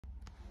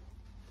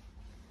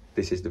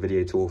This is the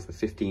video tour for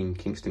 15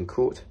 Kingston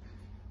Court.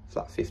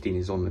 Flat 15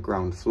 is on the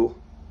ground floor.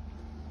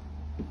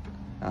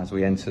 As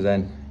we enter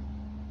then,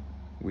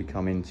 we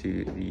come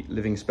into the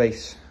living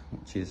space,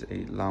 which is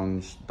a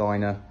lounge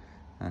diner,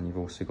 and you've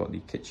also got the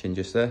kitchen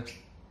just there.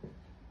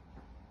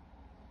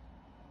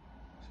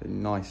 So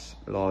nice,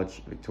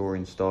 large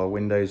Victorian style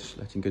windows,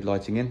 letting good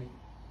lighting in.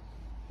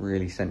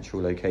 Really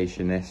central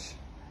location this.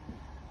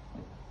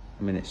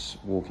 Minutes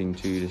walking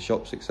to the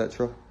shops,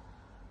 etc.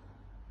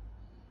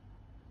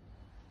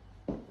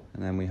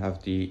 And then we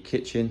have the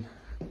kitchen,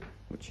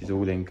 which is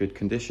all in good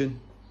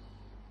condition.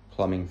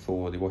 Plumbing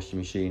for the washing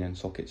machine and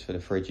sockets for the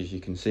fridge, as you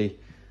can see.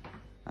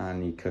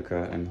 And the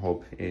cooker and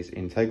hob is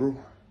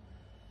integral.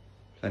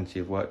 Plenty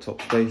of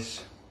worktop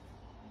space.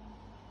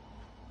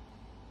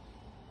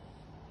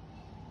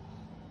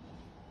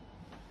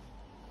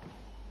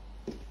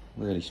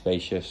 Really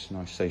spacious,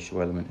 nice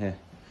social element here.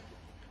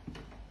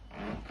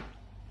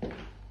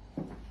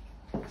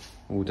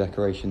 All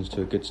decorations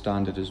to a good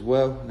standard as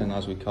well. And then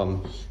as we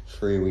come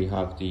through, we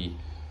have the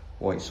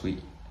white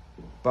suite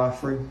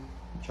bathroom,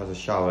 which has a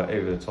shower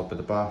over the top of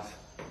the bath.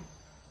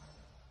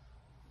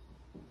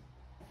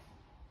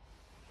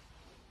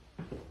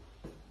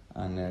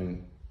 And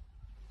then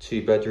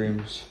 2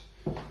 bedrooms.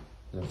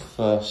 The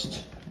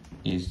first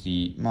is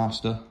the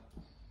master,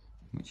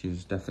 which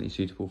is definitely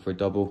suitable for a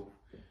double.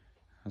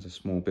 Has a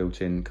small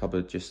built-in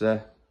cupboard just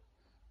there.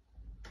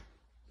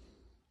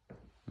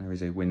 There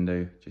is a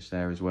window just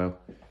there as well.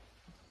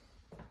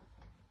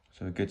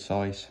 So a good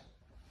size.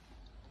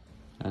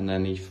 And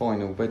then the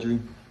final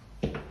bedroom.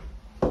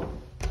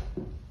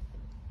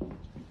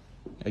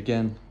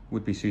 Again,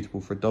 would be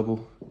suitable for a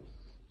double.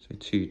 So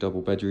 2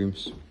 double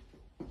bedrooms.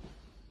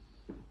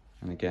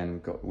 And again,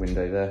 we've got a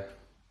window there.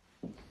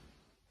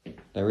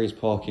 There is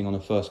parking on a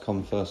first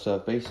come, first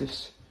served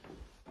basis.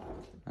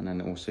 And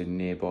then also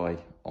nearby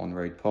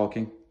on-road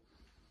parking.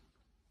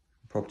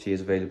 Property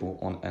is available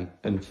on an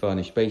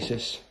unfurnished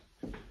basis.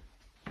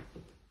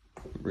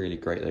 Really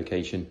great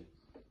location.